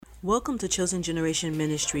Welcome to Chosen Generation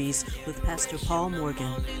Ministries with Pastor Paul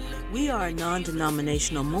Morgan. We are a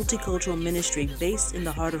non-denominational multicultural ministry based in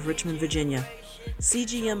the heart of Richmond, Virginia.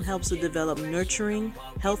 CGM helps to develop nurturing,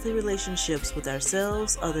 healthy relationships with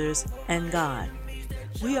ourselves, others, and God.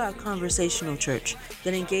 We are a conversational church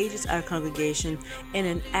that engages our congregation in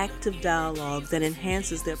an active dialogue that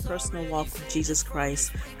enhances their personal walk with Jesus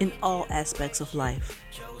Christ in all aspects of life.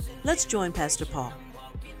 Let's join Pastor Paul.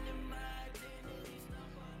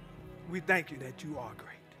 We thank you that you are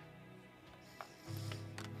great.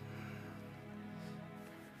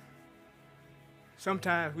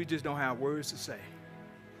 Sometimes we just don't have words to say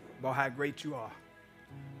about how great you are.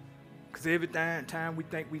 Because every time we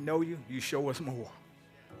think we know you, you show us more.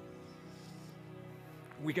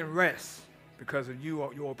 We can rest because of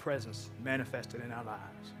your presence manifested in our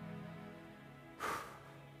lives.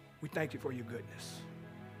 We thank you for your goodness.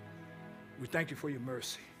 We thank you for your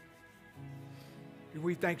mercy.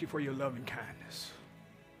 We thank you for your loving kindness.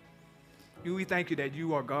 We thank you that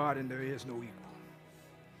you are God and there is no equal.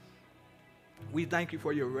 We thank you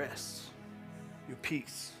for your rest, your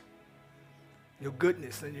peace, your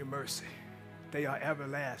goodness and your mercy. They are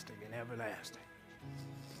everlasting and everlasting.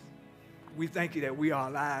 We thank you that we are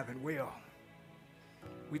alive and well.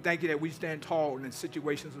 We thank you that we stand tall in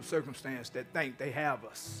situations of circumstance that think they have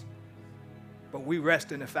us. But we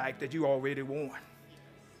rest in the fact that you already won.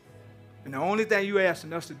 And the only thing you're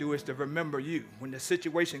asking us to do is to remember you. When the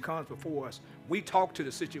situation comes before us, we talk to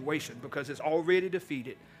the situation because it's already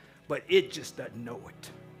defeated, but it just doesn't know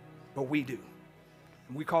it. But we do.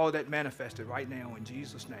 And we call that manifested right now in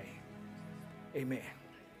Jesus' name. Amen.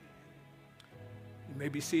 You may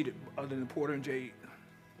be seated, other than Porter and Jade.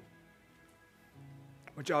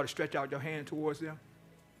 I want y'all to stretch out your hand towards them.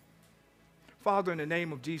 Father, in the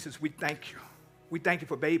name of Jesus, we thank you. We thank you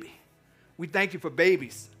for baby. We thank you for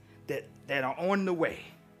babies that are on the way.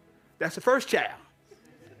 That's the first child.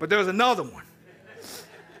 But there's another one.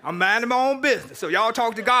 I'm minding my own business. So y'all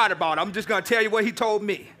talk to God about it. I'm just going to tell you what he told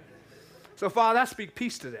me. So, Father, I speak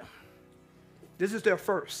peace to them. This is their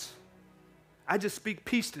first. I just speak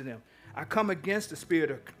peace to them. I come against the spirit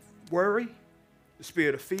of worry, the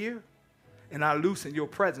spirit of fear, and I loosen your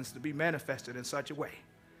presence to be manifested in such a way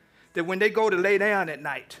that when they go to lay down at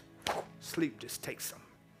night, sleep just takes them.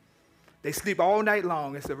 They sleep all night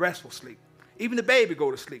long. It's a restful sleep. Even the baby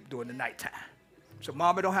go to sleep during the nighttime. So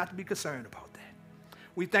mama don't have to be concerned about that.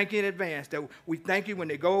 We thank you in advance that we thank you when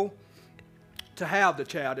they go to have the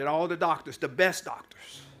child, that all the doctors, the best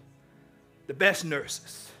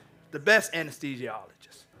nurses, the best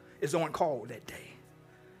anesthesiologists is on call that day.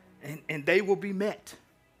 And they will be met.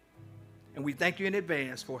 And we thank you in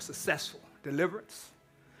advance for successful deliverance.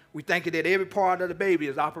 We thank you that every part of the baby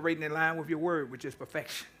is operating in line with your word, which is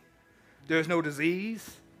perfection. There's no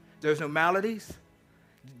disease. There's no maladies.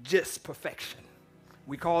 Just perfection.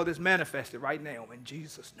 We call this manifested right now in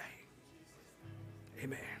Jesus' name.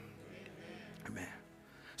 Amen. Amen.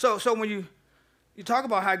 So when you talk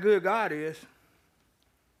about how good God is,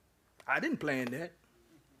 I didn't plan that.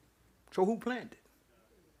 So who planned it?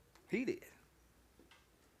 He did.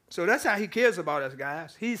 So that's how he cares about us,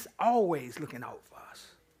 guys. He's always looking out for us.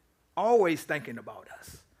 Always thinking about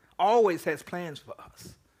us. Always has plans for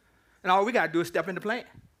us. And all we got to do is step in the plan.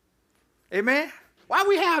 Amen? Why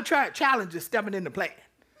we have challenges stepping in the plan?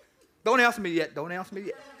 Don't answer me yet. Don't answer me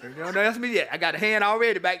yet. Don't answer me yet. I got a hand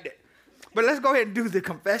already back there. But let's go ahead and do the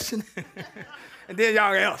confession. And then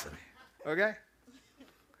y'all can answer me. Okay?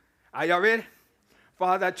 Are y'all ready?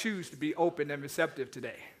 Father, I choose to be open and receptive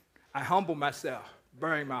today. I humble myself,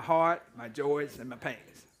 bearing my heart, my joys, and my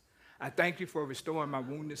pains. I thank you for restoring my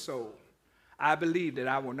wounded soul. I believe that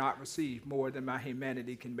I will not receive more than my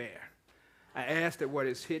humanity can bear. I ask that what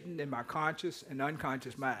is hidden in my conscious and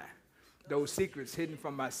unconscious mind, those secrets hidden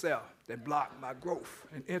from myself that block my growth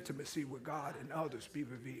and intimacy with God and others, be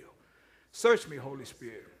revealed. Search me, Holy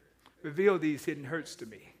Spirit. Reveal these hidden hurts to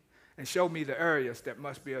me and show me the areas that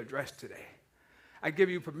must be addressed today. I give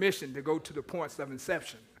you permission to go to the points of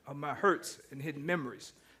inception of my hurts and hidden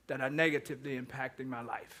memories that are negatively impacting my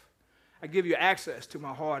life. I give you access to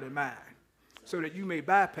my heart and mind so that you may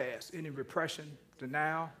bypass any repression,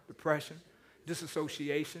 denial, depression,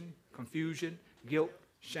 disassociation, confusion, guilt,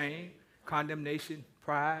 shame, condemnation,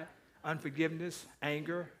 pride, unforgiveness,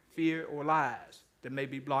 anger, fear, or lies that may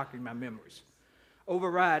be blocking my memories.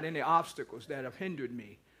 Override any obstacles that have hindered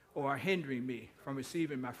me or are hindering me from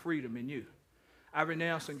receiving my freedom in you. I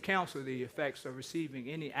renounce and counsel the effects of receiving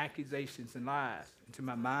any accusations and lies into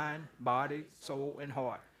my mind, body, soul, and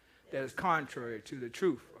heart that is contrary to the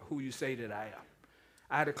truth of who you say that I am.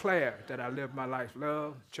 I declare that I live my life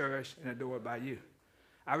loved, cherished, and adored by you.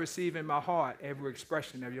 I receive in my heart every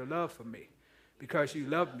expression of your love for me. Because you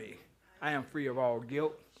love me, I am free of all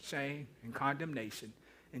guilt, shame, and condemnation.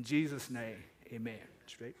 In Jesus' name, amen.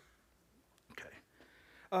 Straight? Okay.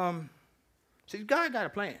 See, God got a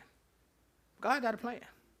plan. God got a plan.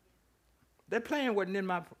 That plan wasn't in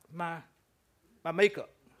my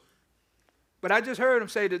makeup. But I just heard him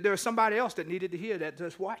say that there was somebody else that needed to hear that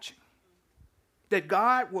that's watching. That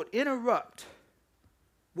God would interrupt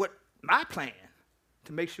my plan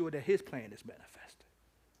to make sure that his plan is manifested.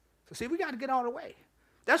 So see, we got to get all the way.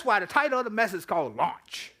 That's why the title of the message is called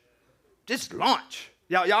Launch. Just launch.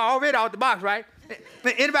 Y'all already out the box, right?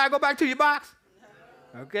 Anybody go back to your box?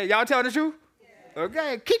 Okay, y'all telling the truth?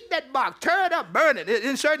 Okay, keep that box, tear it up, burn it.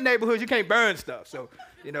 In certain neighborhoods, you can't burn stuff. So,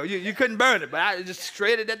 you couldn't burn it, but I just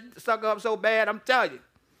shredded that sucker up so bad, I'm telling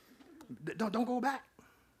you. Don't go back.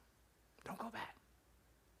 Don't go back.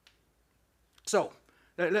 So,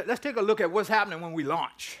 let's take a look at what's happening when we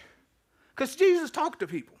launch. Because Jesus talked to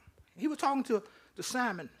people. He was talking to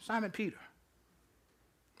Simon Peter.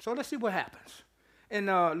 So let's see what happens. In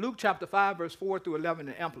Luke chapter 5, verse 4 through 11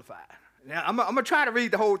 in Amplified. Now, I'm going to try to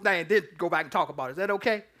read the whole thing and then go back and talk about it. Is that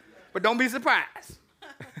okay? But don't be surprised.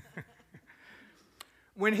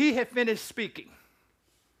 When he had finished speaking,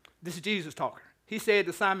 this is Jesus talking, he said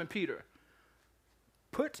to Simon Peter,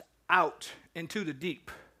 put out into the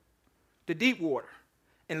deep water,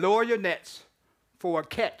 and lower your nets for a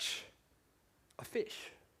catch of fish.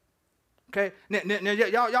 Okay? Now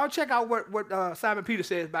y'all check out what Simon Peter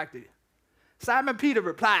says back there. Simon Peter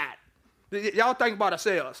replied. Y'all think about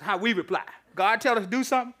ourselves, how we reply. God tell us to do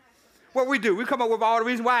something. What we do? We come up with all the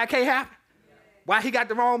reasons why it can't happen. Why he got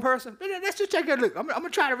the wrong person. Let's just take a look. I'm going to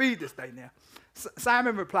try to read this thing now.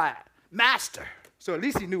 Simon replied, Master. So at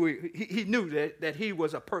least he knew that he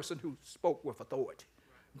was a person who spoke with authority.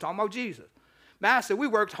 I'm talking about Jesus. Master, we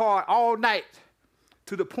worked hard all night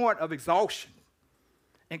to the point of exhaustion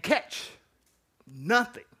and catch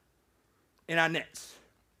nothing in our nets.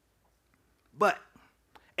 But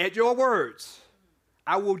at your words,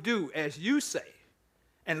 I will do as you say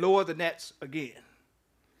and lower the nets again.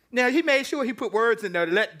 Now, he made sure he put words in there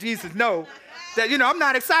to let Jesus know that, I'm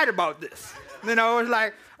not excited about this. It's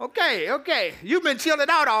like, okay, you've been chilling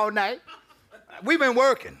out all night. We've been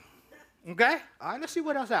working. Okay? All right, let's see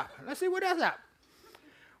what else happened.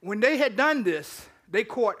 When they had done this, they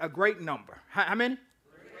caught a great number. How many?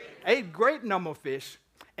 A great number of fish,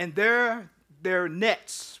 and their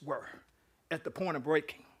nets were at the point of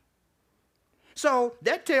breaking. So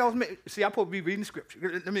that tells me, see, I'm supposed to be reading the scripture.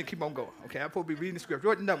 Let me keep on going. Okay, I'm supposed to be reading the scripture.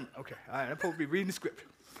 What number? Okay, all right, I'm supposed to be reading the scripture.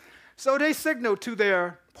 So they signaled to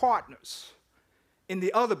their partners in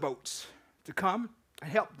the other boats to come and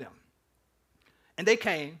help them. And they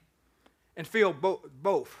came and filled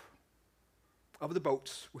both of the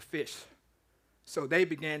boats with fish. So they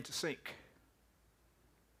began to sink.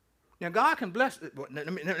 Now, God can bless it. Let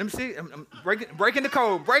me see. I'm breaking the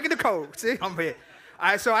code. See, I'm here. All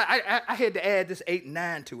right, so I had to add this 8 and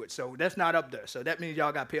 9 to it, so that's not up there. So that means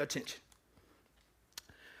y'all got to pay attention.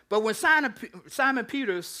 But when Simon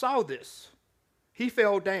Peter saw this, he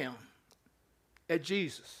fell down at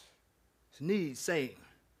Jesus' knees, saying,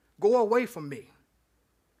 Go away from me,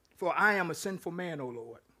 for I am a sinful man, O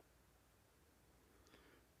Lord.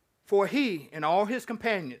 For he and all his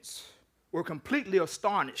companions were completely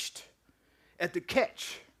astonished at the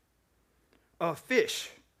catch of fish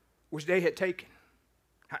which they had taken.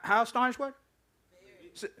 How astonished were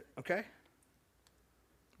they? Okay.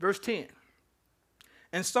 Verse 10.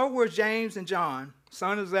 And so were James and John,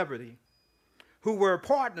 sons of Zebedee, who were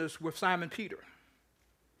partners with Simon Peter.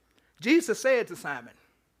 Jesus said to Simon,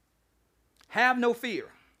 Have no fear.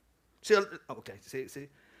 See.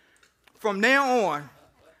 From now on,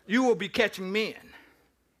 you will be catching men.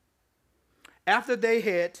 After they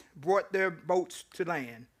had brought their boats to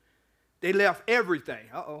land, they left everything.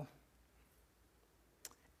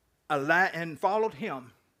 And followed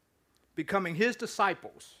him, becoming his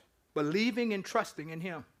disciples, believing and trusting in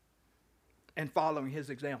him, and following his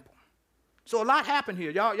example. So a lot happened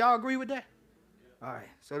here. Y'all agree with that? Yeah. All right.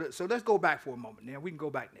 So let's go back for a moment. Now we can go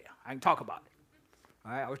back now. I can talk about it.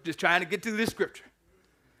 All right. I was just trying to get through this scripture.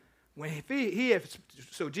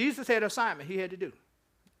 So Jesus had an assignment he had to do.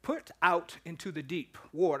 Put out into the deep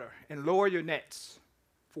water and lower your nets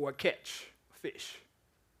for a catch of fish.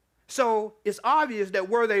 So it's obvious that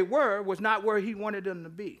where they were was not where he wanted them to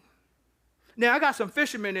be. Now, I got some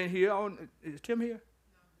fishermen in here. Is Tim here?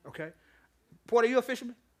 No. Okay. Porter, you a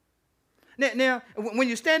fisherman? Now, when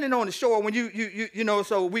you're standing on the shore, when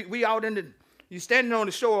so we out you're standing on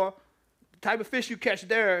the shore, the type of fish you catch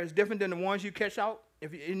there is different than the ones you catch out.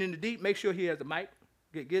 If you're in the deep, make sure he has a mic.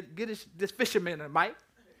 Get this fisherman a mic.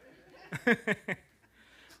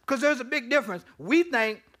 Because there's a big difference. We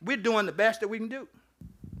think we're doing the best that we can do.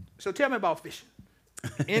 So tell me about fishing.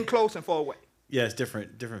 In close and far away. Yeah, it's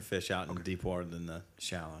different fish out in the deep water than the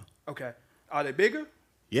shallow. Okay. Are they bigger?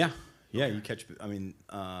 Yeah. Yeah, okay. You catch, I mean,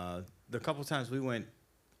 the couple times we went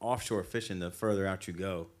offshore fishing, the further out you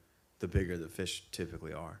go, the bigger the fish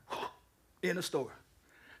typically are. In the store.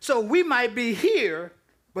 So we might be here,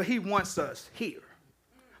 but he wants us here.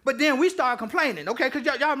 But then we start complaining, okay?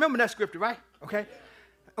 Because y'all remember that scripture, right? Okay.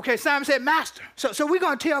 Okay, Simon said, Master. So we're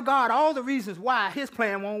going to tell God all the reasons why his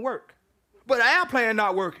plan won't work. But our plan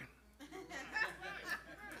not working.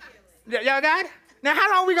 Y'all got it? Now, how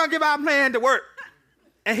long are we going to give our plan to work?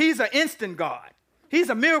 And he's an instant God. He's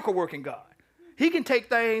a miracle-working God. He can take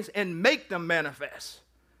things and make them manifest.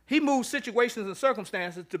 He moves situations and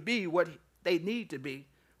circumstances to be what they need to be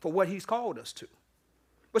for what he's called us to.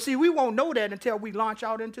 But see, we won't know that until we launch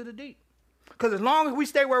out into the deep. Because as long as we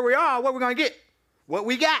stay where we are, what we're going to get? What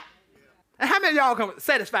we got. And how many of y'all can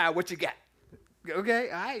satisfy what you got? Okay,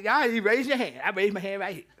 all right, y'all raise your hand. I raised my hand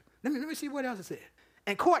right here. Let me see what else it said.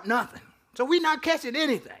 And caught nothing. So we're not catching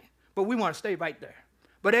anything, but we want to stay right there.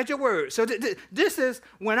 But at your word. So this is,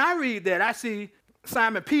 when I read that, I see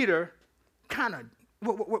Simon Peter kind of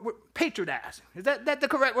patronizing. Is that the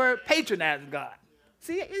correct word? Patronizing God.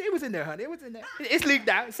 See, it was in there, honey. It was in there. It's leaked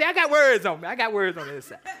out. See, I got words on me. I got words on this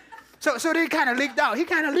side. So they kind of leaked out. He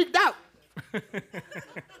kind of leaked out.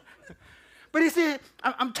 But he said,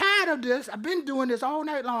 I'm tired of this. I've been doing this all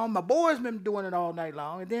night long. My boys been doing it all night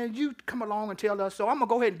long. And then you come along and tell us, so I'm going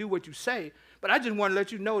to go ahead and do what you say. But I just want to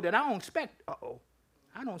let you know that I don't expect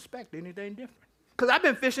anything different. Because I've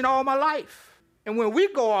been fishing all my life. And when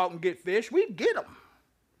we go out and get fish, we get them.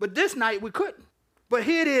 But this night we couldn't. But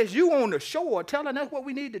here it is, you on the shore telling us what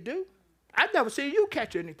we need to do. I've never seen you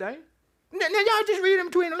catch anything. Now y'all just read in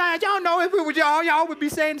between the lines. Y'all know if it was y'all would be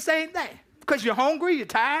saying the same thing. Because you're hungry, you're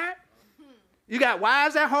tired. You got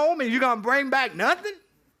wives at home and you're going to bring back nothing?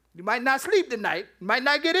 You might not sleep tonight. You might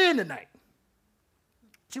not get in tonight.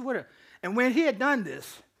 See what? And when he had done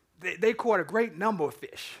this, they caught a great number of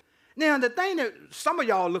fish. Now, the thing that some of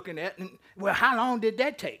y'all are looking at, well, how long did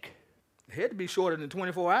that take? It had to be shorter than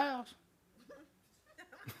 24 hours.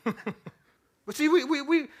 But see,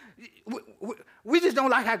 we just don't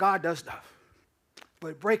like how God does stuff.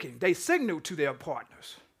 But breaking, they signaled to their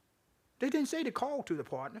partners. They didn't say they called to the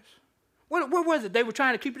partners. What was it? They were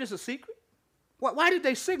trying to keep this a secret? Why did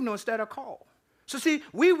they signal instead of call? So see,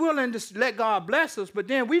 we're willing to let God bless us, but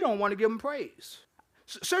then we don't want to give him praise.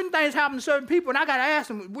 Certain things happen to certain people, and I got to ask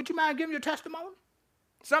them, would you mind giving your testimony?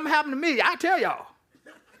 Something happened to me. I tell y'all.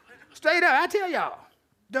 Straight up, I tell y'all.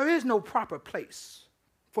 There is no proper place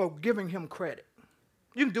for giving him credit.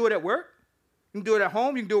 You can do it at work. You can do it at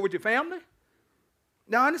home. You can do it with your family.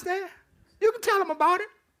 Now, understand? You can tell them about it.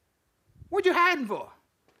 What you hiding for?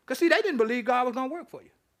 Because, see, they didn't believe God was going to work for you.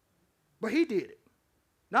 But he did it.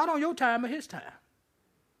 Not on your time, but his time.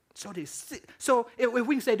 So if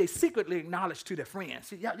we can say they secretly acknowledged to their friends.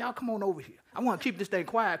 See, y'all come on over here. I want to keep this thing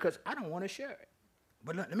quiet because I don't want to share it.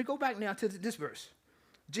 But let me go back now to this verse.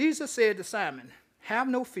 Jesus said to Simon, have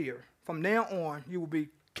no fear. From now on, you will be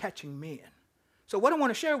catching men. So what I want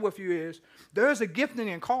to share with you is there's a gifting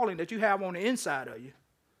and calling that you have on the inside of you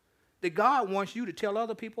that God wants you to tell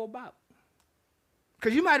other people about.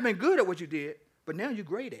 Because you might have been good at what you did, but now you're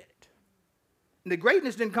great at it. And the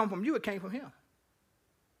greatness didn't come from you, it came from him.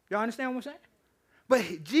 Y'all understand what I'm saying?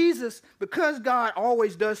 But Jesus, because God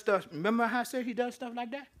always does stuff, remember how I said he does stuff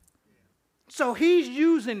like that? So he's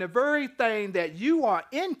using the very thing that you are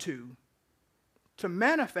into to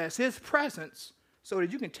manifest his presence so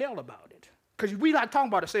that you can tell about it. Because we like talking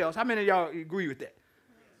about ourselves. How many of y'all agree with that?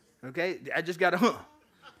 Okay, I just got a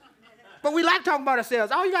But we like talking about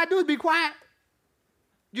ourselves. All you got to do is be quiet.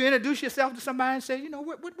 You introduce yourself to somebody and say, you know,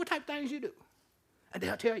 what type of things you do? And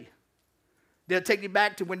they'll tell you. They'll take you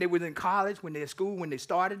back to when they were in college, when they were in school, when they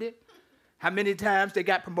started it, how many times they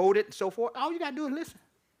got promoted and so forth. All you got to do is listen.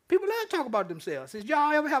 People love to talk about themselves. If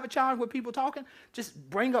y'all ever have a challenge with people talking, just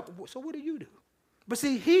bring up, so what do you do? But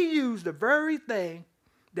see, he used the very thing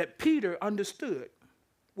that Peter understood,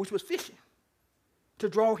 which was fishing, to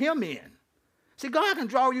draw him in. See, God can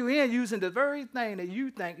draw you in using the very thing that you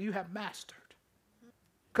think you have mastered.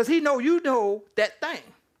 Because he know you know that thing.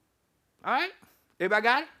 All right? Everybody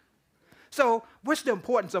got it? So what's the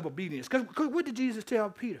importance of obedience? Because what did Jesus tell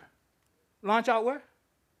Peter? Launch out where?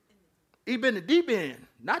 Even the deep end.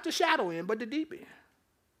 Not the shallow end, but the deep end.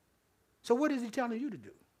 So what is he telling you to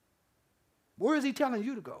do? Where is he telling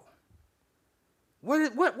you to go?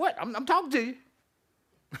 What? I'm talking to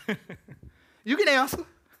you. You can answer.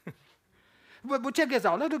 But check this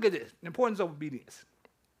out. Let's look at this. The importance of obedience.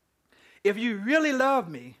 if you really love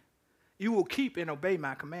me, you will keep and obey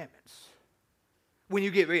my commandments when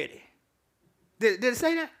you get ready. Did it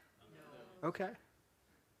say that? No. Okay.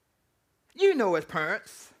 You know as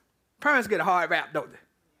parents get a hard rap, don't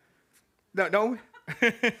they? Don't we?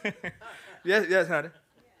 Yes, honey.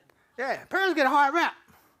 Yeah, parents get a hard rap.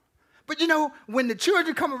 But you know, when the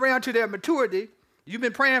children come around to their maturity, you've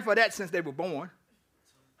been praying for that since they were born.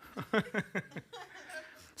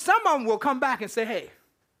 Some of them will come back and say, hey,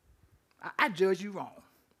 I judge you wrong.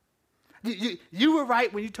 You were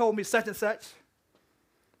right when you told me such and such,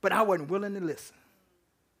 but I wasn't willing to listen.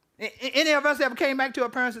 Any of us ever came back to our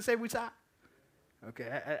parents and said we sorry?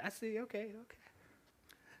 Okay, I see, okay.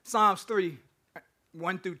 Psalms 3,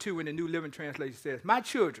 1 through 2 in the New Living Translation says, my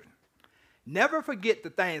children, never forget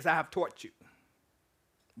the things I have taught you.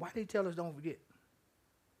 Why did he tell us don't forget?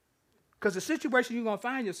 Because the situation you're going to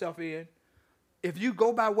find yourself in, if you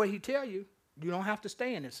go by what he tell you, you don't have to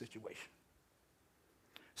stay in this situation.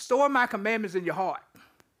 Store my commandments in your heart.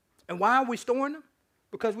 And why are we storing them?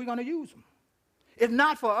 Because we're going to use them. If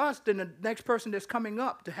not for us, then the next person that's coming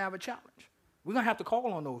up to have a challenge. We're going to have to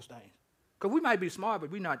call on those things. Because we might be smart,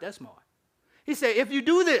 but we're not that smart. He said, if you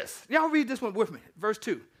do this, y'all read this one with me, verse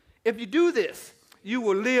 2. If you do this, you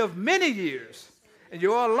will live many years, and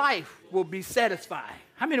your life will be satisfying.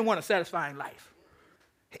 How many want a satisfying life?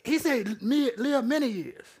 He said, live many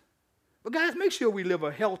years. But guys, make sure we live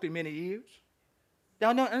a healthy many years.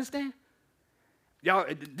 Y'all don't understand?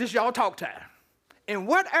 This y'all talk time. In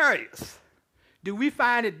what areas do we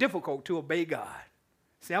find it difficult to obey God?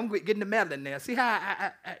 See, I'm getting the meddling there. See how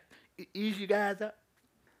I ease you guys up?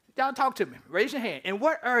 Y'all talk to me. Raise your hand. In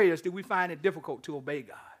what areas do we find it difficult to obey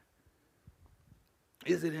God?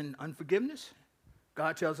 Is it in unforgiveness?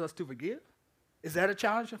 God tells us to forgive. Is that a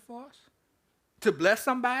challenge for us? To bless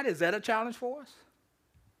somebody, is that a challenge for us?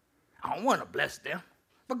 I don't want to bless them,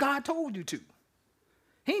 but God told you to.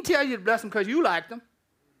 He didn't tell you to bless them because you liked them.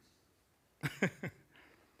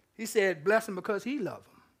 He said bless them because he loved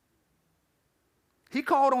them. He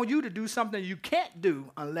called on you to do something you can't do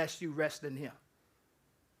unless you rest in him.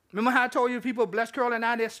 Remember how I told you people bless Curl and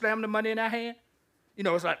I, they slam the money in their hand? You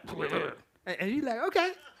know, it's like, and he's like,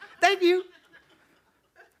 okay, thank you.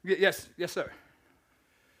 Yes, sir.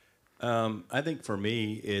 I think for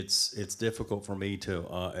me, it's difficult for me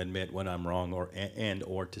to admit when I'm wrong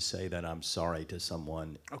or to say that I'm sorry to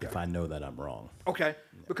someone if I know that I'm wrong. Okay,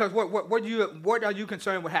 because what are you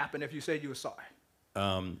concerned would happen if you say you were sorry?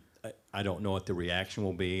 I don't know what the reaction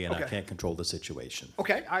will be, and I can't control the situation.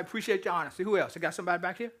 Okay, I appreciate your honesty. Who else? I got somebody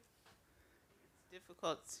back here? It's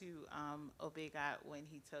difficult to obey God when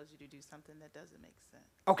he tells you to do something that doesn't make sense.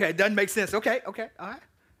 Okay, it doesn't make sense. Okay, all right.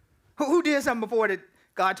 Who did something before that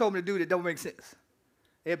God told me to do that don't make sense?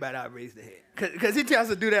 Everybody ought to raise their hand. Because he tells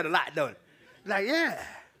us to do that a lot, don't he? Like, yeah.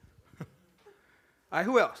 All right,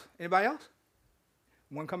 who else? Anybody else?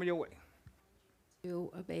 One coming your way.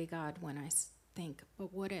 To obey God when I think,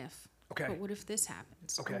 but what if? Okay. But what if this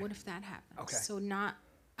happens? Okay. Or what if that happens? Okay. So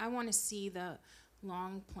I want to see the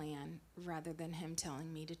long plan rather than him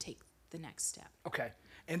telling me to take the next step. Okay.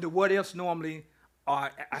 And the what ifs normally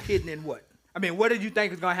are hidden in what? I mean, what do you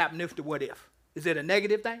think is going to happen if the what if? Is it a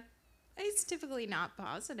negative thing? It's typically not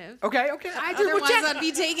positive. Okay. Otherwise, I'd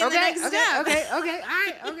be taking the next step. Okay. All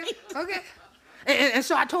right. Okay. And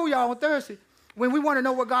so I told y'all on Thursday, when we want to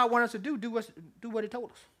know what God wants us to do what he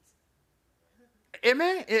told us.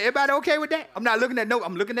 Amen? Everybody okay with that? I'm not looking at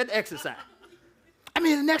I'm looking at the exercise. I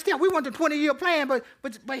mean, the next step, we want the 20-year plan,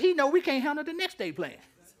 but he know we can't handle the next day plan.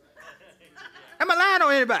 Am I lying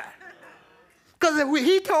on anybody? Because if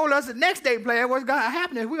he told us the next day plan, what's going to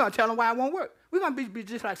happen is we're going to tell him why it won't work. We're going to be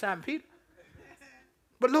just like Simon Peter.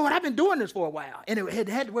 But Lord, I've been doing this for a while, and it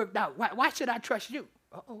hadn't worked out. Why should I trust you?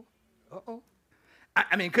 Uh-oh.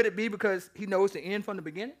 I mean, could it be because he knows the end from the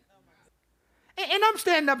beginning? And I'm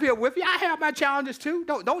standing up here with you. I have my challenges too.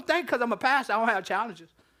 Don't think because I'm a pastor I don't have challenges.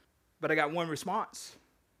 But I got one response,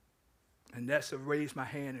 and that's to raise my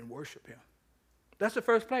hand and worship him. That's the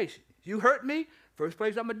first place. You hurt me, first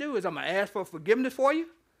place I'm going to do is I'm going to ask for forgiveness for you,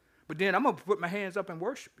 but then I'm going to put my hands up and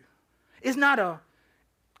worship you. It's not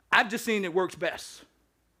I've just seen it works best.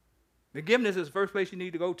 Forgiveness is the first place you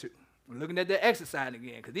need to go to. I'm looking at that exercise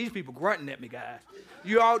again, because these people grunting at me, guys.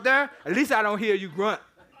 You out there? At least I don't hear you grunt.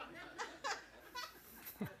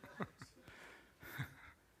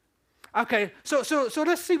 Okay, so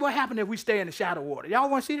let's see what happens if we stay in the shadow water. Y'all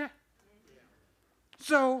want to see that?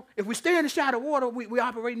 So if we stay in the shadow water, we're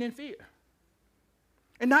operating in fear.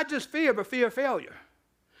 And not just fear, but fear of failure.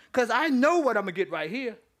 Because I know what I'm going to get right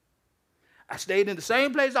here. I stayed in the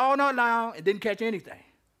same place all night long and didn't catch anything.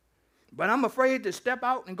 But I'm afraid to step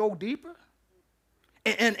out and go deeper.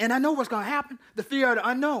 And I know what's going to happen, the fear of the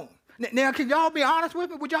unknown. Now, can y'all be honest with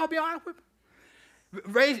me? Would y'all be honest with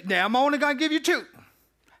me? Now, I'm only going to give you two.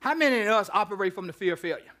 How many of us operate from the fear of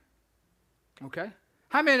failure? Okay?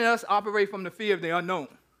 How many of us operate from the fear of the unknown?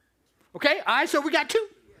 Okay? All right, so we got two.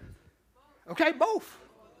 Okay, both.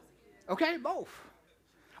 Okay, both.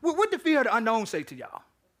 What the fear of the unknown say to y'all?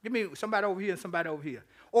 Give me somebody over here and somebody over here.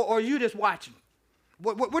 Or you just watching.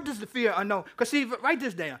 What does the fear of unknown? Because see, write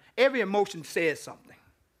this down. Every emotion says something.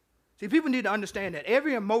 See, people need to understand that.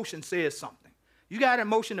 Every emotion says something. You got an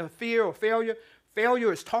emotion of fear or failure.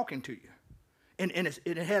 Failure is talking to you. And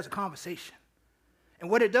it has a conversation. And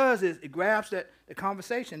what it does is it grabs the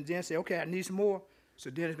conversation and then say, okay, I need some more. So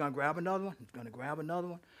then it's going to grab another one. It's going to grab another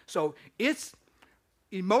one. So its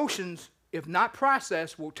emotions, if not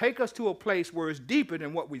processed, will take us to a place where it's deeper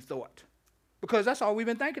than what we thought. Because that's all we've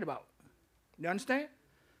been thinking about. You understand?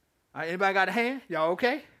 All right, anybody got a hand? Y'all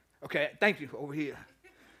okay? Okay, thank you over here.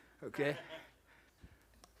 Okay.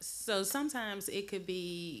 So sometimes it could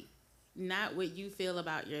be not what you feel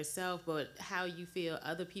about yourself, but how you feel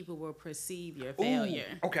other people will perceive your failure.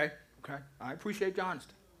 Ooh, okay. I appreciate your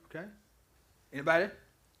honesty. Okay. Anybody?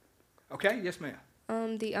 Okay, yes, ma'am.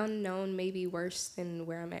 The unknown may be worse than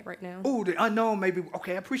where I'm at right now. Ooh, the unknown may be,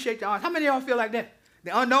 okay, I appreciate your honesty. How many of y'all feel like that?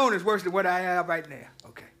 The unknown is worse than what I have right now.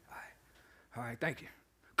 Okay, all right, thank you.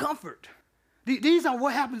 Comfort. These are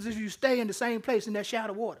what happens if you stay in the same place in that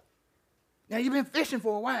shallow water. Now, you've been fishing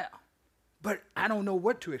for a while, but I don't know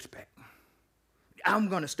what to expect. I'm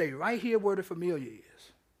going to stay right here where the familiar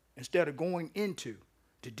is instead of going into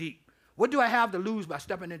the deep. What do I have to lose by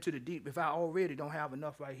stepping into the deep if I already don't have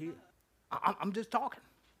enough right here? I'm just talking.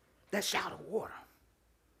 That's shallow water.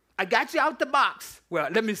 I got you out the box. Well,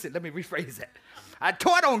 let me rephrase that. I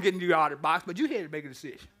taught on getting you out of the box, but you had to make a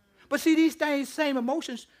decision. But see, these things, same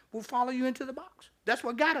emotions, will follow you into the box. That's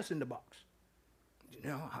what got us in the box. You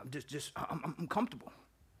know, I'm comfortable.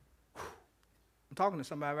 I'm talking to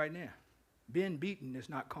somebody right now. Being beaten is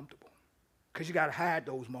not comfortable because you got to hide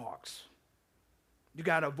those marks. You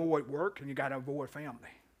got to avoid work and you got to avoid family.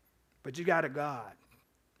 But you got a God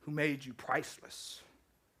who made you priceless.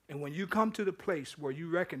 And when you come to the place where you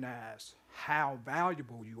recognize how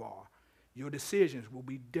valuable you are, your decisions will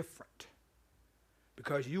be different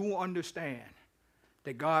because you will understand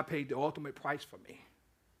that God paid the ultimate price for me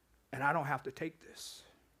and I don't have to take this.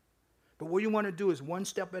 But what you want to do is one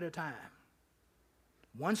step at a time.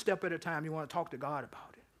 One step at a time, you want to talk to God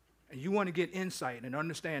about it. And you want to get insight and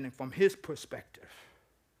understanding from his perspective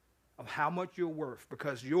of how much you're worth,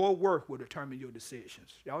 because your worth will determine your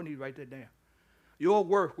decisions. Y'all need to write that down. Your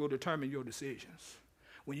worth will determine your decisions.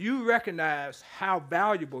 When you recognize how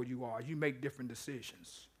valuable you are, you make different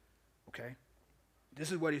decisions. Okay?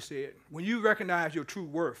 This is what he said. When you recognize your true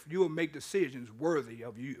worth, you will make decisions worthy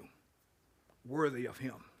of you, worthy of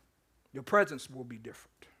him. Your presence will be different.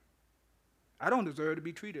 I don't deserve to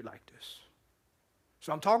be treated like this.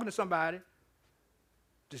 So I'm talking to somebody,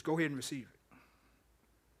 just go ahead and receive it.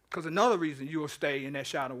 Because another reason you will stay in that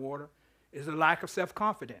shallow water is a lack of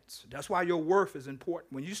self-confidence. That's why your worth is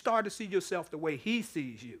important. When you start to see yourself the way he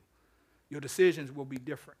sees you, your decisions will be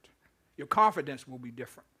different. Your confidence will be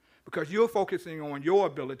different because you're focusing on your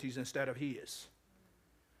abilities instead of his.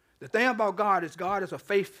 The thing about God is a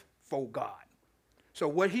faithful God. So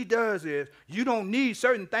what he does is you don't need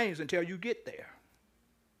certain things until you get there.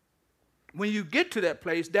 When you get to that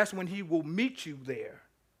place, that's when he will meet you there.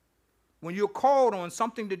 When you're called on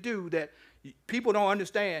something to do that people don't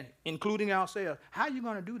understand, including ourselves, how are you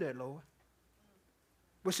going to do that, Lord?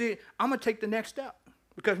 But see, I'm going to take the next step.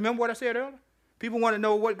 Because remember what I said earlier? People want to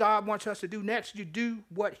know what God wants us to do next. You do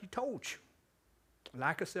what he told you.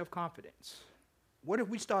 Lack of self-confidence. What if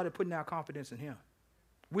we started putting our confidence in him?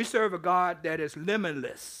 We serve a God that is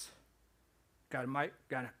limitless. Got a mic?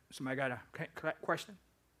 Somebody got a question?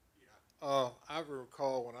 Yeah. I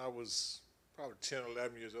recall when I was probably 10 or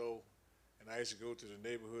 11 years old, and I used to go to the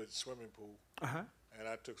neighborhood swimming pool, and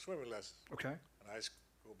I took swimming lessons. Okay. And I used to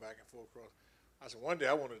go back and forth across. I said, one day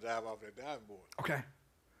I want to dive off that diving board. Okay.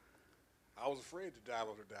 I was afraid to dive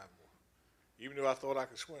off the diving board, even though I thought I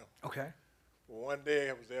could swim. Okay. But one day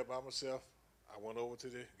I was there by myself. I went over to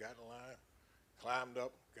got in line, climbed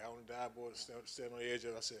up, got on the dive board, stood on the edge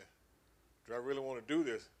of it. I said, do I really want to do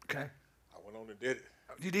this? Okay. I went on and did it.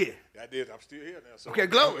 You did? Yeah, I did. I'm still here now. So okay,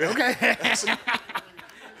 glory. Okay. So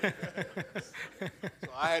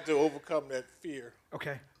I had to overcome that fear.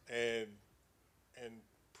 Okay. And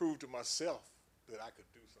prove to myself that I could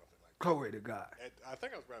do something like that. Glory to God. I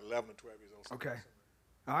think I was around 11 or 12 years old. Okay.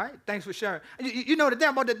 All right. Thanks for sharing. You know the thing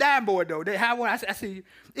about the diving board, though, I see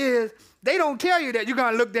is they don't tell you that you're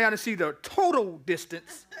going to look down and see the total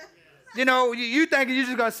distance. You know, you thinking you're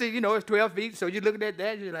just going to see, it's 12 feet. So you're looking at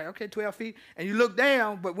that. You're like, okay, 12 feet. And you look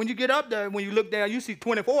down. But when you get up there, when you look down, you see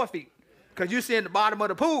 24 feet. Because you're seeing the bottom of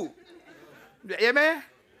the pool. Yeah, man?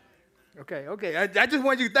 Okay. I just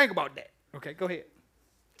want you to think about that. Okay, go ahead.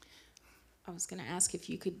 I was going to ask if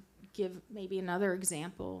you could give maybe another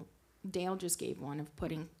example. Dale just gave one of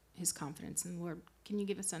putting his confidence in the Lord. Can you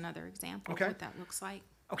give us another example of what that looks like?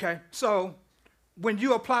 Okay, so when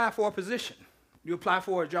you apply for a position, you apply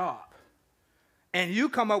for a job, and you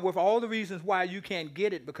come up with all the reasons why you can't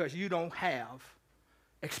get it because you don't have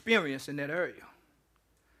experience in that area.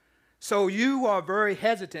 So you are very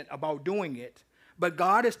hesitant about doing it, but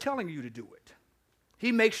God is telling you to do it.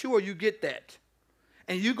 He makes sure you get that.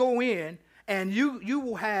 And you go in, and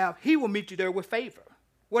he will meet you there with favor.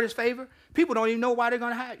 What is favor? People don't even know why they're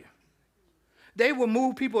going to hire you. They will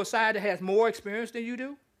move people aside that has more experience than you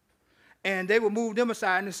do, and they will move them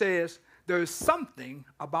aside and says, there's something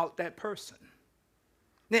about that person.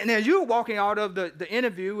 Now you're walking out of the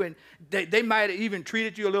interview, and they might have even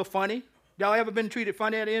treated you a little funny. Y'all ever been treated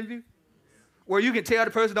funny at an interview? Where you can tell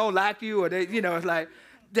the person don't like you, or it's like,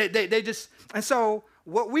 they just, and so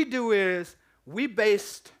what we do is we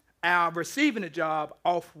based our receiving a job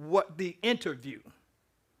off what the interview.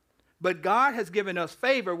 But God has given us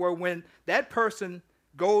favor where when that person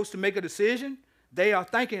goes to make a decision, they are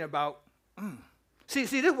thinking about, See,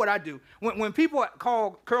 this is what I do. When people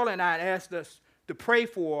call Curly and I and ask us to pray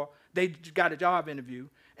for, they got a job interview,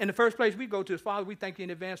 in the first place we go to is, Father, we thank you in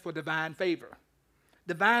advance for divine favor.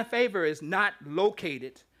 Divine favor is not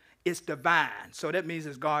located, it's divine. So that means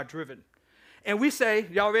it's God-driven. And we say,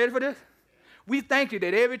 y'all ready for this? We thank you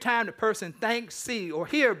that every time the person thinks, see, or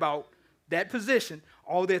hear about that position,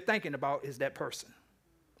 all they're thinking about is that person.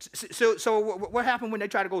 So what happened when they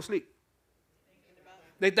try to go sleep?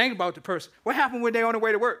 They think about the person. What happened when they're on their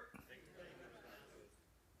way to work?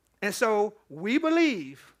 And so we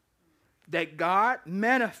believe that God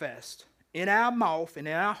manifests in our mouth and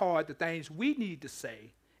in our heart the things we need to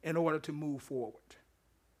say in order to move forward.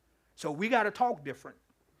 So we got to talk different.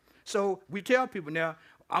 So we tell people, now,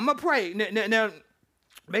 I'm going to pray. Now,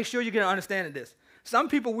 make sure you get an understanding of this. Some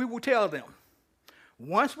people, we will tell them,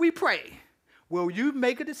 once we pray, will you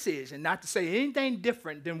make a decision not to say anything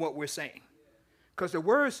different than what we're saying? Because the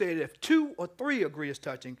word said if 2 or 3 agree is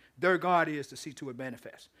touching, their God is to see to it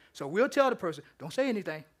manifest. So we'll tell the person, don't say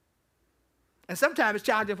anything. And sometimes it's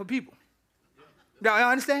challenging for people.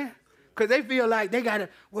 Y'all understand? Because they feel like they got to,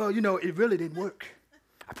 it really didn't work.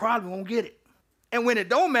 I probably won't get it. And when it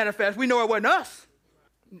don't manifest, we know it wasn't us.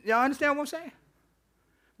 Y'all understand what I'm saying?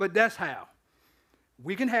 But that's how.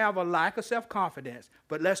 We can have a lack of self-confidence,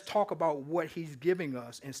 but let's talk about what he's giving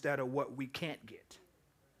us instead of what we can't get.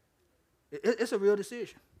 It's a real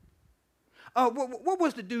decision. What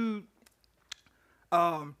was the dude,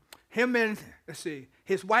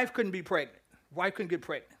 his wife couldn't be pregnant. Wife couldn't get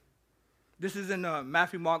pregnant. This is in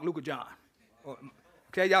Matthew, Mark, Luke, or John.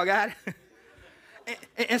 Okay, y'all got it?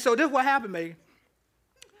 and so this is what happened, Megan.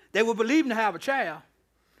 They were believing to have a child,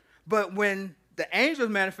 but when the angels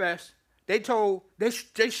manifest, they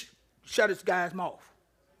shut this guy's mouth.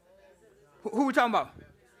 Who we talking about?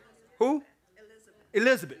 Who?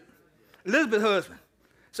 Elizabeth. Elizabeth's husband.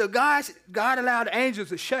 So God allowed the angels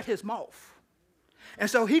to shut his mouth. And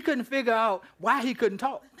so he couldn't figure out why he couldn't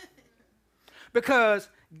talk. Because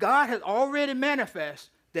God has already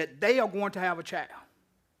manifested that they are going to have a child.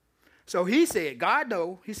 So he said, God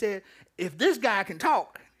knows, he said, if this guy can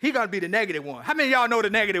talk, he's going to be the negative one. How many of y'all know the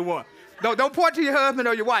negative one? Don't point to your husband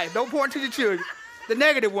or your wife. Don't point to your children. The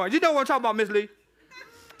negative one. You know what I'm talking about, Miss Lee?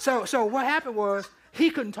 So what happened was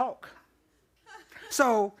he couldn't talk.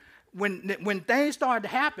 So when things started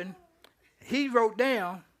to happen, he wrote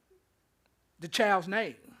down the child's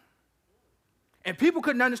name. And people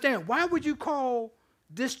couldn't understand, why would you call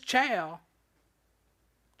this child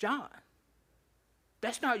John?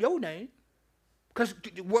 That's not your name. Because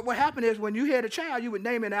what happened is when you had a child, you would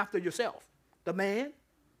name it after yourself, the man.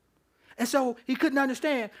 And so he couldn't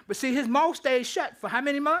understand. But see, his mouth stayed shut for how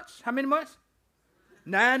many months?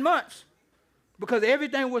 9 months. Because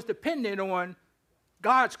everything was dependent on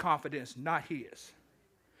God's confidence, not his.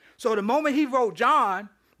 So the moment he wrote John,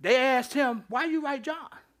 they asked him, why you write John?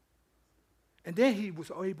 And then he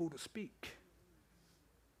was able to speak.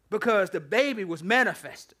 Because the baby was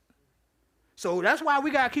manifested. So that's why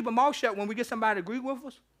we got to keep our mouth shut when we get somebody to agree with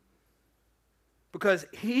us. Because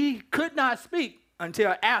he could not speak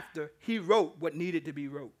until after he wrote what needed to be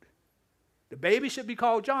wrote. The baby should be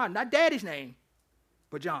called John, not daddy's name,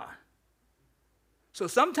 but John. So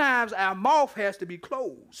sometimes our mouth has to be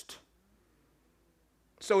closed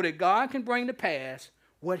so that God can bring to pass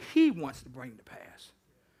what he wants to bring to pass.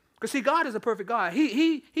 Because, see, God is a perfect God.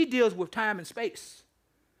 He deals with time and space,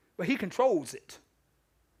 but he controls it.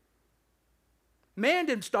 Man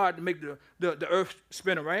didn't start to make the earth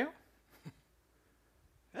spin around.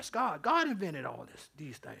 That's God. God invented all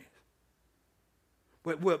these things.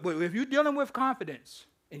 But if you're dealing with confidence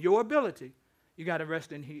in your ability, you got to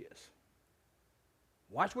rest in his.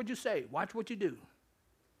 Watch what you say. Watch what you do.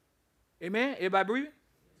 Amen? Everybody breathing?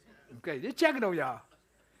 Okay, just checking on y'all.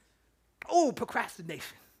 Oh,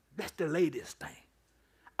 procrastination. Let's delay this thing.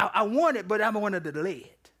 I want it, but I want to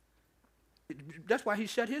delay it. That's why he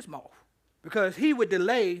shut his mouth. Because he would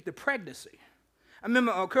delay the pregnancy. I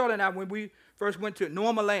remember Curl and I, when we first went to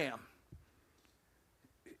Norma Lamb,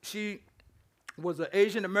 she was an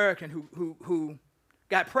Asian American who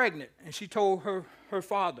got pregnant, and she told her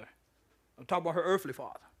father, I'm talking about her earthly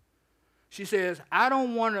father. She says, I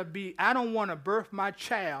don't want to birth my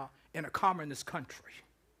child in a communist country.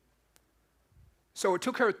 So it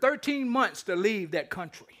took her 13 months to leave that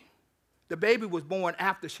country. The baby was born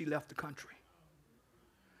after she left the country.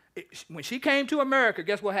 When she came to America,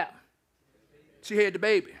 guess what happened? She had the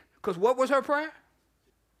baby. Because what was her prayer?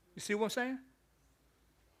 You see what I'm saying?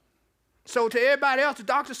 So to everybody else, the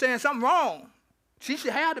doctor's saying something wrong. She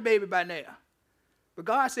should have the baby by now. But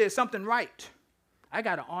God said something right. I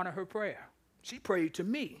got to honor her prayer. She prayed to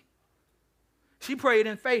me. She prayed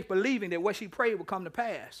in faith, believing that what she prayed would come to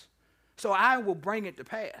pass. So I will bring it to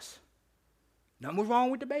pass. Nothing was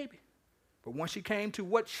wrong with the baby. But once she came to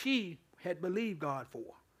what she had believed God for,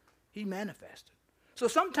 he manifested. So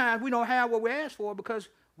sometimes we don't have what we asked for because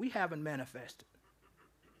we haven't manifested.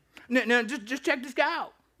 Now just check this guy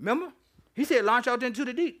out. Remember? He said, launch out into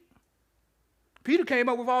the deep. Peter came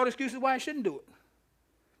up with all the excuses why he shouldn't do it.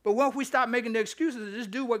 But once we stop making the excuses and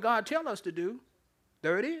just do what God tells us to do,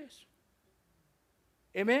 there it is.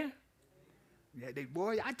 Amen? Yeah,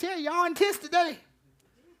 boy, I tell you, y'all intense today.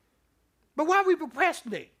 But why we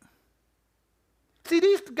procrastinate? See,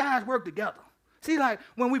 these guys work together. See, like,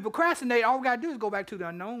 when we procrastinate, all we got to do is go back to the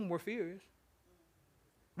unknown where fear is.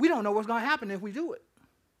 We don't know what's going to happen if we do it.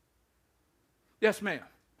 Yes, ma'am.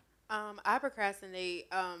 I procrastinate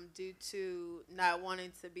due to not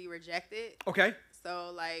wanting to be rejected. Okay.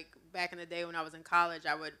 So, like, back in the day when I was in college,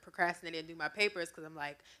 I would procrastinate and do my papers because I'm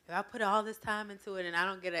like, if I put all this time into it and I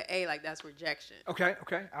don't get an A, like, that's rejection. Okay.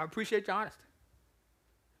 I appreciate your honesty.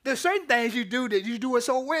 There's certain things you do that you do it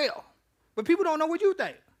so well, but people don't know what you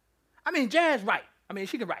think. I mean, Jazz right. I mean,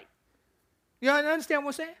 she can write. You understand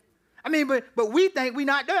what I'm saying? I mean, but we think we're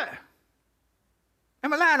not there.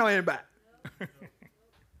 Am I lying on anybody?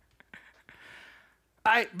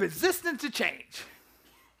 All right, resistance to change.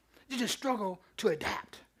 You just struggle to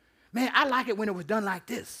adapt. Man, I like it when it was done like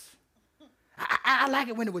this. I like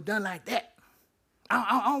it when it was done like that.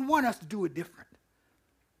 I don't want us to do it different.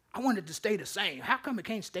 I want it to stay the same. How come it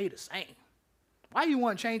can't stay the same? Why you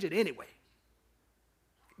want to change it anyway?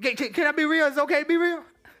 Can I be real? It's okay to be real?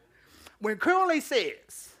 When Curly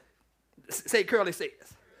says, say Curly says.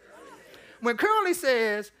 When Curly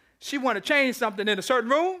says she want to change something in a certain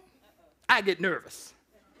room, I get nervous.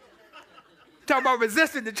 Talk about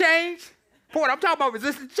resisting the change. Boy, I'm talking about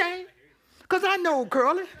resisting the change. Because I know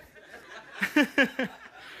Curly.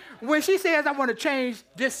 When she says I want to change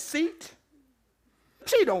this seat,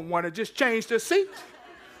 she don't want to just change the seat.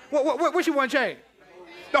 What she want to change?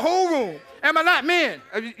 The whole room. Am I lying? Man,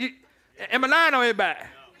 am I lying on anybody?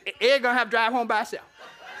 Ed gonna have to drive home by himself.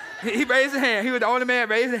 He raised his hand. He was the only man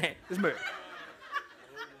raised his hand. This murder.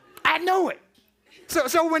 I know it.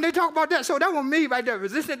 So when they talk about that, so that was me right there,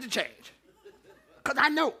 resistant to change. Because I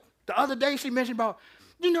know. The other day she mentioned about,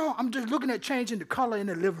 I'm just looking at changing the color in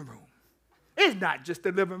the living room. It's not just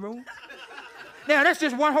the living room. Now, that's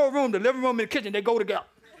just one whole room, the living room and the kitchen, they go together.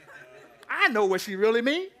 I know what she really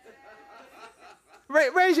means.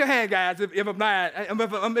 Raise your hand, guys, if I'm lying,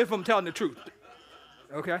 if I'm telling the truth.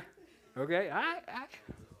 Okay? All right.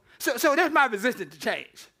 So that's my resistance to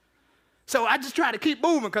change. So I just try to keep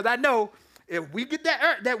moving because I know if we get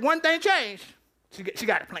that one thing changed, she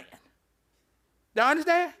got a plan. Y'all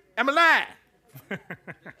understand? Am I lying?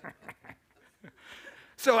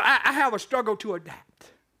 So I have a struggle to adapt.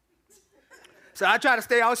 So I try to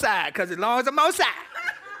stay outside because as long as I'm outside,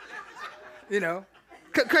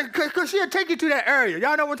 because she'll take you to that area.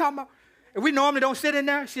 Y'all know what I'm talking about? If we normally don't sit in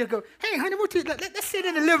there, she'll go, hey, honey, let's sit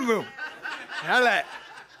in the living room. And I'm like,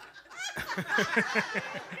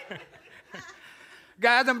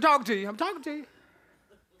 guys, I'm talking to you.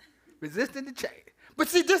 Resisting the change. But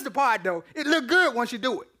see, this is the part, though. It look good once you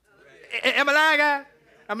do it. Am I lying, guys?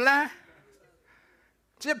 Am I lying?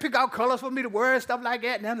 She'll pick out colors for me to wear and stuff like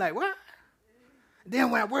that. And I'm like, what? And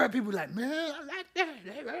then when I wear it, people are like, man, I like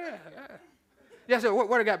that. Yes, sir.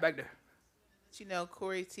 What I got back there? You know,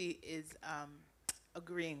 Corey T is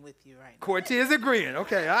agreeing with you right now. Corey T is agreeing.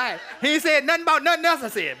 Okay, all right. He ain't said nothing about nothing else I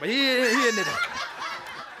said, but he in there.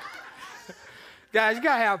 Guys, you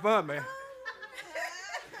got to have fun, man.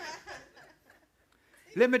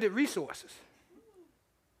 Limited resources.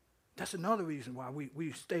 That's another reason why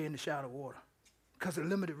we stay in the shadow of water. Because of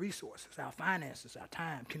limited resources, our finances, our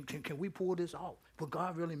time. Can we pull this off? Will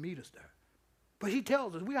God really meet us there? But he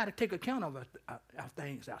tells us we got to take account of our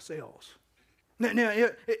things ourselves. Now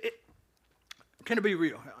can it be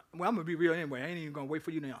real? Well, I'm going to be real anyway. I ain't even going to wait for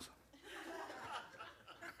you to answer.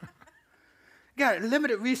 Got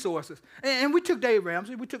limited resources. And we took Dave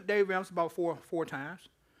Ramsey. We took Dave Ramsey about four times.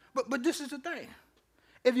 But this is the thing.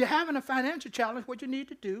 If you're having a financial challenge, what you need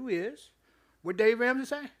to do is, what Dave Ramsey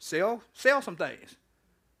say? Sell some things.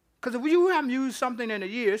 Because if you haven't used something in a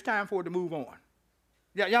year, it's time for it to move on.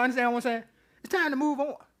 Y'all understand what I'm saying? It's time to move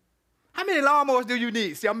on. How many lawnmowers do you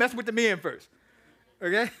need? See, I'm messing with the men first.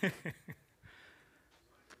 Okay?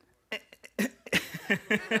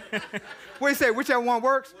 What do you say? Whichever one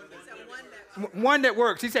works? One that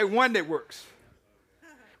works. He said one that works.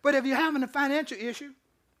 But if you're having a financial issue,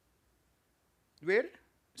 ready?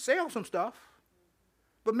 Sell some stuff,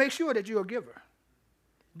 but make sure that you're a giver.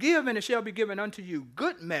 Give and it shall be given unto you.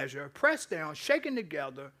 Good measure, pressed down, shaken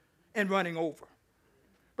together, and running over.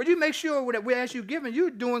 But you make sure that as you're giving, you're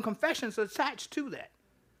doing confessions attached to that.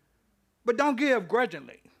 But don't give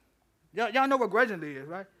grudgingly. Y'all know what grudgingly is,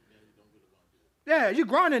 right? Yeah, you're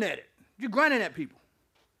grunting at it. You're grunting at people.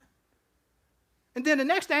 And then the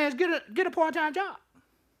next thing is get a part-time job.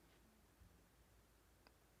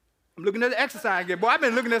 I'm looking at the exercise again. Boy, I've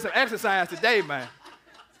been looking at some exercise today, man.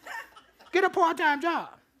 Get a part-time job.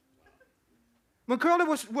 When Curly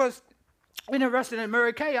was interested in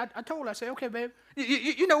Mary Kay, I told her, I said, okay, babe,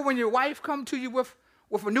 you know when your wife come to you with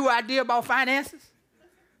a new idea about finances?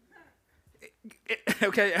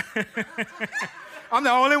 Okay. I'm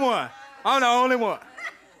the only one.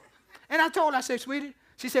 And I told her, I said, sweetie,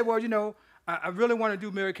 she said, well, you know, I really want to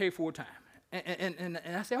do Mary Kay full time. And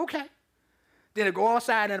I said, okay. Then I go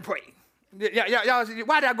outside and pray. Y'all,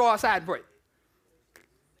 why did I go outside and pray?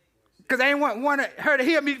 Because I didn't want her to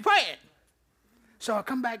hear me praying. So I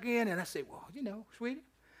come back in and I say, well, you know, sweetie,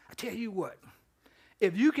 I tell you what.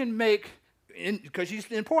 If you can make, because she's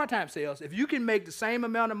in part-time sales, if you can make the same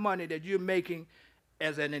amount of money that you're making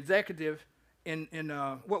as an executive in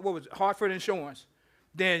what was it, Hartford Insurance,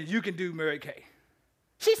 then you can do Mary Kay.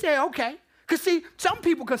 She said, okay. Because, see, some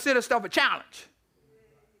people consider stuff a challenge.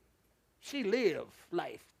 She lived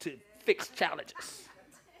life to fix challenges.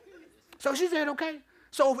 So she said, okay.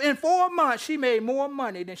 So in 4 months, she made more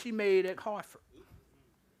money than she made at Hartford.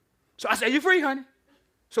 So I said, you free, honey.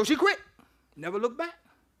 So she quit. Never looked back.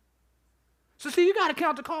 So see, you got to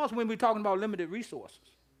count the cost when we're talking about limited resources.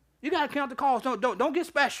 You got to count the cost. Don't get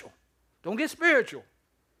special. Don't get spiritual.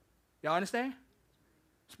 Y'all understand?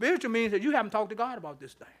 Spiritual means that you haven't talked to God about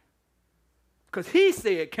this thing. Because he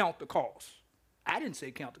said count the cost. I didn't say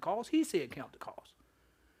count the cost. He said count the cost.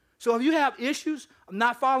 So if you have issues of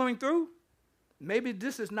not following through, maybe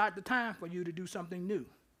this is not the time for you to do something new.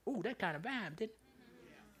 Ooh, that kind of vibe, didn't it?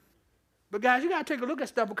 But guys, you got to take a look at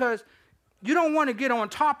stuff because you don't want to get on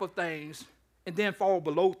top of things and then fall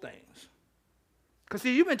below things. Because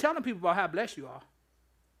see, you've been telling people about how blessed you are.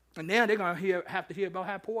 And now they're going to have to hear about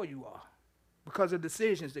how poor you are because of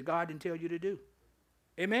decisions that God didn't tell you to do.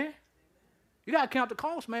 Amen? You got to count the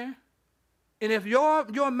cost, man. And if your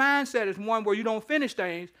mindset is one where you don't finish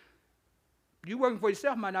things, you working for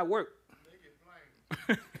yourself might not work.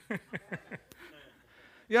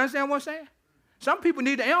 You understand what I'm saying? Some people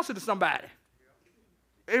need to answer to somebody.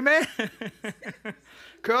 Amen?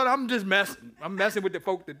 Curl, I'm just messing. I'm messing with the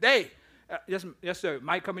folk today. Yes, sir.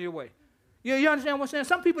 Might come your way. You understand what I'm saying?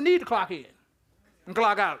 Some people need to clock in and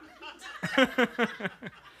clock out.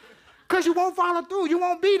 Because you won't follow through. You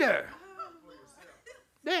won't be there.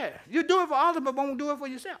 Yeah. You do it for others, but won't do it for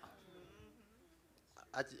yourself.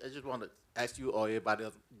 I just want to ask you or everybody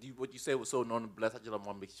else, what you said was so known and blessed. I just want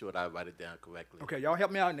to make sure that I write it down correctly. Okay, y'all help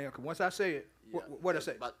me out in there, because once I say it, Yeah, what I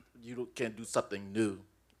say? But you can't do something new.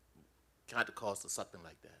 Count the cost or something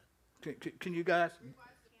like that. Can you guys?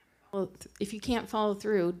 Well, if you can't follow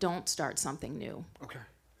through, don't start something new. Okay.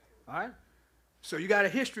 All right. So you got a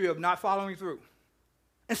history of not following through.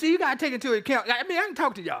 And see, you got to take into account, I mean, I can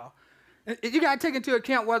talk to y'all. You got to take into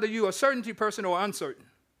account whether you're a certainty person or uncertain.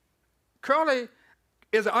 Curly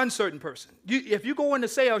is an uncertain person. If you go into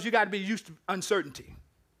sales, you got to be used to uncertainty.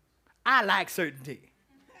 I like certainty.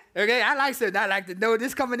 Okay, I like certainty. I like to know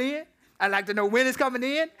this coming in. I like to know when it's coming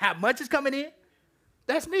in, how much it's coming in.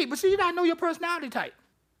 That's me. But see, you got to know your personality type.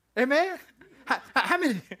 Amen? How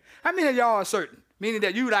many of y'all are certain? Meaning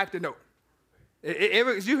that you like to know.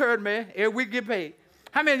 You heard, man. Every week get paid.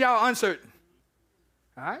 How many of y'all are uncertain?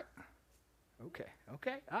 All right. Okay.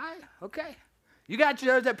 All right. Okay. You got to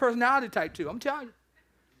judge that personality type too. I'm telling you.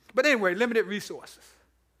 But anyway, limited resources.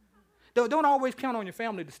 Don't always count on your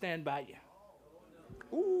family to stand by you.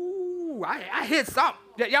 Ooh, I hit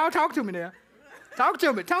something. Y'all talk to me now. Talk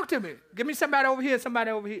to me. Give me somebody over here,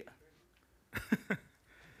 somebody over here.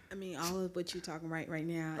 I mean, all of what you're talking right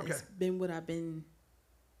now Okay. has been what I've been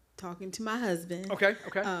talking to my husband. Okay.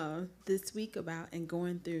 This week about and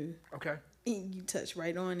going through. Okay. And you touched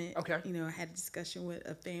right on it. Okay. You know, I had a discussion with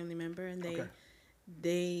a family member, and Okay.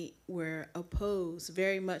 they were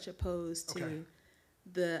very much opposed to Okay.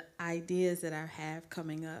 the ideas that I have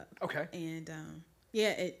coming up. Okay. And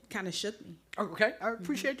it kind of shook me. Okay. I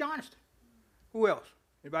appreciate the honesty. Who else?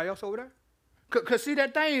 Anybody else over there? Because see,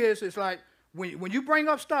 that thing is, it's like when you bring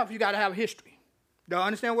up stuff, you got to have a history. Do you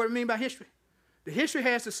understand what I mean by history? The history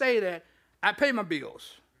has to say that I pay my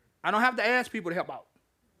bills. I don't have to ask people to help out.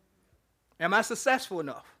 Am I successful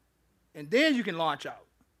enough? And then you can launch out.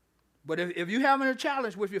 But if you're having a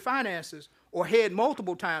challenge with your finances or had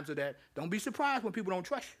multiple times of that, don't be surprised when people don't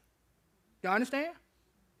trust you. You understand?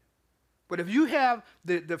 But if you have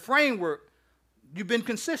the framework, you've been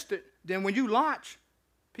consistent, then when you launch,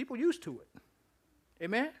 people used to it.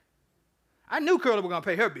 Amen? I knew Curly was going to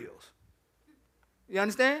pay her bills. You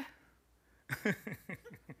understand?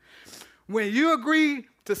 When you agree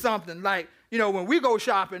to something, like, when we go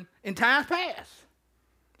shopping in times past,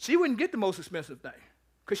 she wouldn't get the most expensive thing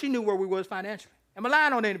because she knew where we was financially. Am I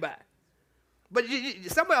lying on anybody? But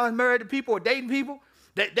somebody else married to people or dating people,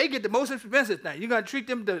 they get the most expensive thing. You're going to treat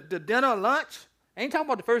them to dinner or lunch? I ain't talking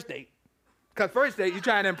about the first date. Because first date, you're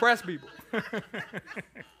trying to impress people.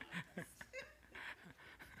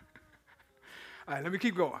 All right, let me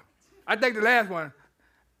keep going. I think the last one,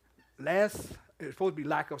 is supposed to be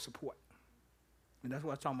lack of support. And that's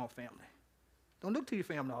what I'm talking about, family. Don't look to your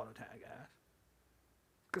family all the time, guys.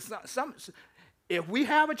 Because if we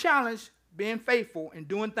have a challenge being faithful and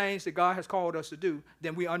doing things that God has called us to do,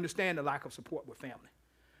 then we understand the lack of support with family.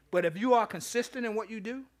 But if you are consistent in what you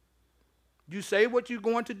do, you say what you're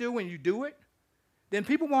going to do and you do it, then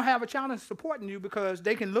people won't have a challenge supporting you because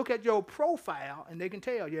they can look at your profile and they can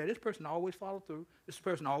tell, yeah, this person always follows through. This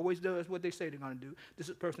person always does what they say they're going to do. This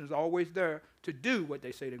person is always there to do what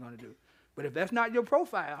they say they're going to do. But if that's not your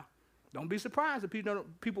profile, don't be surprised if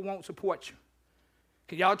people won't support you.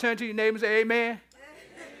 Can y'all turn to your neighbor and say amen?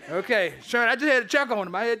 Okay, Sharon, I just had to check on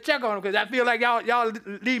him. I had to check on him because I feel like y'all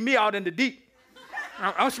leave me out in the deep.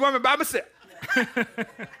 I'm swimming by myself. All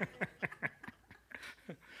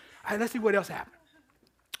right, let's see what else happened.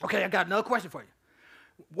 Okay, I got another question for you.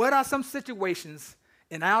 What are some situations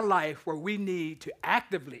in our life where we need to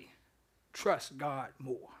actively trust God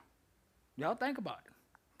more? Y'all think about it,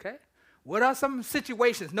 okay? What are some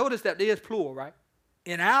situations, notice that there's plural, right?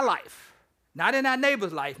 In our life, not in our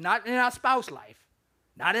neighbor's life, not in our spouse's life,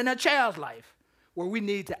 not in our child's life, where we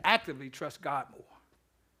need to actively trust God more.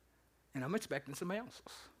 And I'm expecting some answers.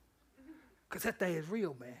 Because that thing is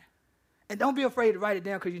real, man. And don't be afraid to write it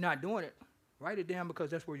down because you're not doing it. Write it down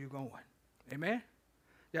because that's where you're going. Amen?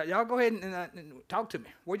 Y'all go ahead and talk to me.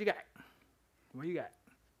 What you got? What you got?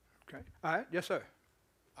 Okay. All right. Yes, sir.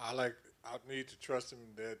 I need to trust him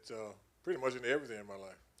that pretty much in everything in my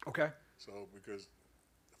life. Okay. So because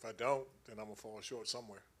if I don't, then I'm going to fall short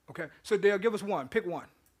somewhere. Okay. So Dale, give us one. Pick one.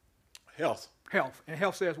 Health. Health. And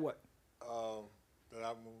health says what? That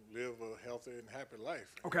I'm going to live a healthy and happy life.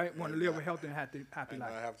 Okay. Want to live a healthy and happy life.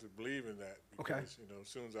 I have to believe in that. Because, Okay. as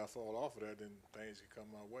soon as I fall off of that, then things can come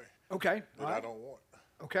my way. Okay. That I don't want.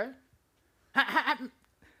 Okay.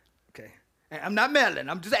 Okay. And I'm not meddling.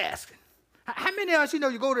 I'm just asking. How many of us, you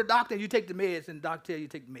go to the doctor and you take the meds and the doctor tells you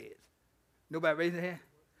to take the meds? Nobody raise their hand?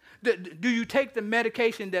 Do you take the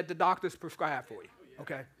medication that the doctors prescribe for you?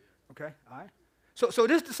 Okay. Okay. All right. So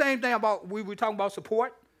this is the same thing about, we were talking about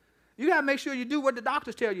support. You got to make sure you do what the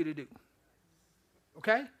doctors tell you to do.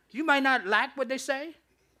 Okay? You might not like what they say,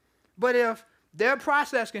 but if their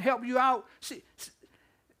process can help you out, see,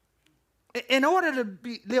 in order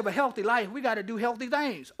to live a healthy life, we got to do healthy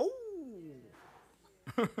things. Oh.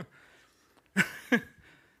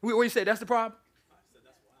 What do you say? That's the problem? I said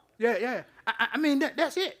that's wild. Yeah. I mean,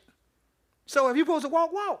 that's it. So if you're supposed to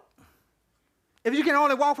walk, walk. If you can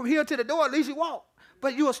only walk from here to the door, at least you walk.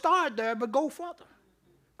 But you'll start there, but go further.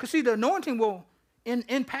 Because, see, the anointing will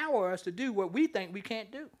empower us to do what we think we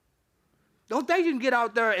can't do. Don't think you can get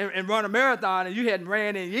out there and run a marathon and you hadn't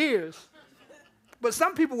ran in years. But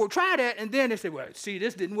some people will try that, and then they say, well, see,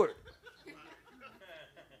 this didn't work.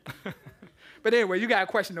 But anyway, you got a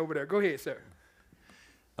question over there. Go ahead, sir.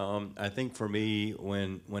 I think for me,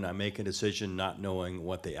 when I make a decision not knowing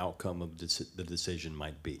what the outcome of the decision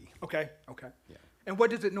might be. Okay, okay. Yeah. And what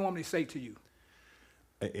does it normally say to you?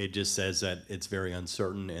 It just says that it's very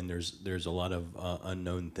uncertain, and there's a lot of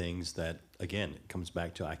unknown things that, again, it comes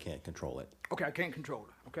back to I can't control it. Okay, I can't control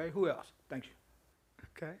it. Okay, who else? Thank you.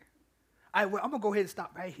 Okay. All right, well, I'm going to go ahead and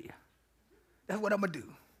stop right here. That's what I'm going to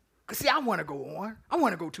do. Because, see, I want to go on. I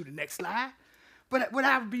want to go to the next slide, but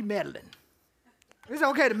I would be meddling. It's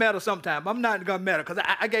okay to meddle sometime. I'm not going to meddle because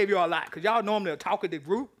I gave you all a lot because y'all normally a talkative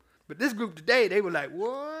group, but this group today, they were like,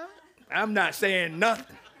 what? I'm not saying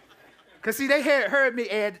nothing. Because, see, they heard me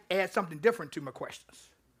add something different to my questions.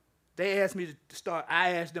 They asked me to start,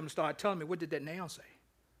 I asked them to start telling me, what did that noun say?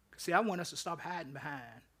 See, I want us to stop hiding behind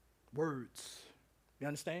words. You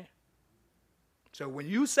understand? So when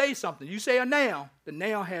you say something, you say a noun, the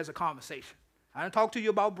noun has a conversation. I didn't talk to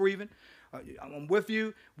you about breathing. I'm with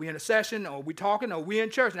you. We in a session, or we talking, or we in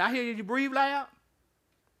church, and I hear you breathe loud.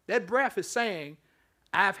 That breath is saying,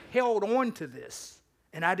 I've held on to this,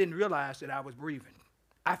 and I didn't realize that I was breathing.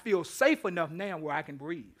 I feel safe enough now where I can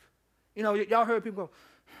breathe. You know, y'all heard people go,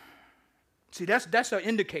 see, that's an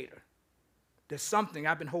indicator. There's something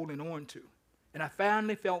I've been holding on to. And I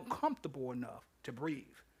finally felt comfortable enough to breathe.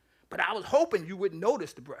 But I was hoping you wouldn't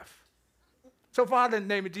notice the breath. So, Father, in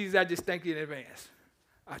the name of Jesus, I just thank you in advance.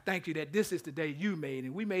 I thank you that this is the day you made,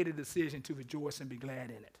 and we made a decision to rejoice and be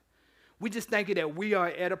glad in it. We just thank you that we are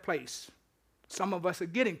at a place, some of us are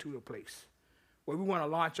getting to a place, where we want to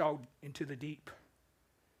launch out into the deep.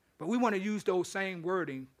 But we want to use that same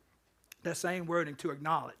wording to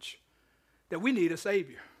acknowledge that we need a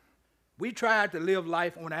Savior. We tried to live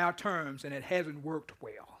life on our terms, and it hasn't worked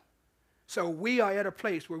well. So we are at a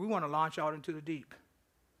place where we want to launch out into the deep,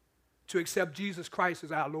 to accept Jesus Christ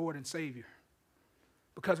as our Lord and Savior.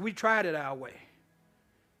 Because we tried it our way.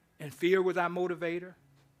 And fear was our motivator.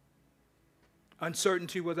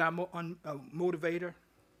 Uncertainty was our motivator.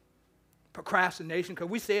 Procrastination, because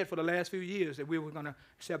we said for the last few years that we were going to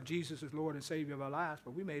accept Jesus as Lord and Savior of our lives,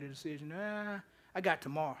 but we made a decision, I got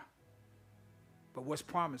tomorrow. But what's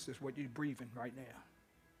promised is what you're breathing right now,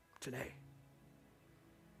 today.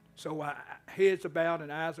 So heads are bowed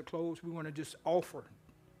and eyes are closed. We want to just offer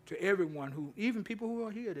to everyone who, even people who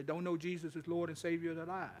are here that don't know Jesus as Lord and Savior of their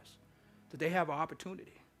lives, that they have an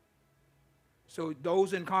opportunity. So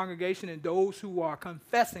those in congregation and those who are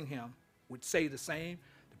confessing him would say the same.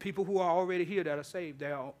 The people who are already here that are saved,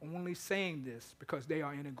 they are only saying this because they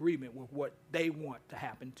are in agreement with what they want to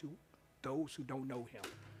happen to those who don't know him.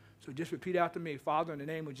 So just repeat after me. Father, in the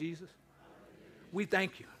name of Jesus, we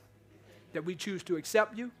thank you that we choose to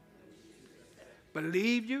accept you,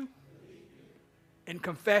 believe you, and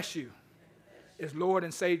confess you as Lord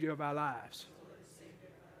and Savior of our lives.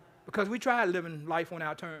 Because we tried living life on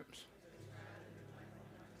our terms.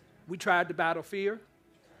 We tried to battle fear.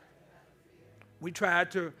 We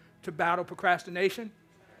tried to battle procrastination.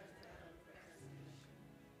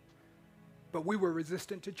 But we were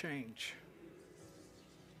resistant to change.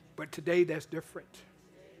 But today that's different.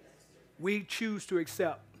 We choose to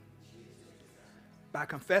accept by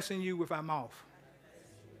confessing you with our mouth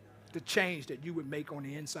the change that you would make on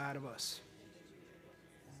the inside of us.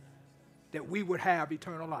 That we would have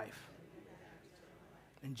eternal life.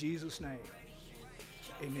 In Jesus' name,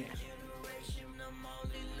 amen.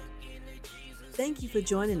 Thank you for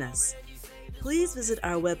joining us. Please visit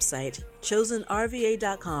our website,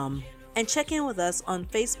 ChosenRVA.com, and check in with us on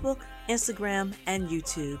Facebook, Instagram, and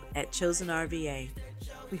YouTube at ChosenRVA.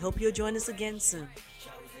 We hope you'll join us again soon.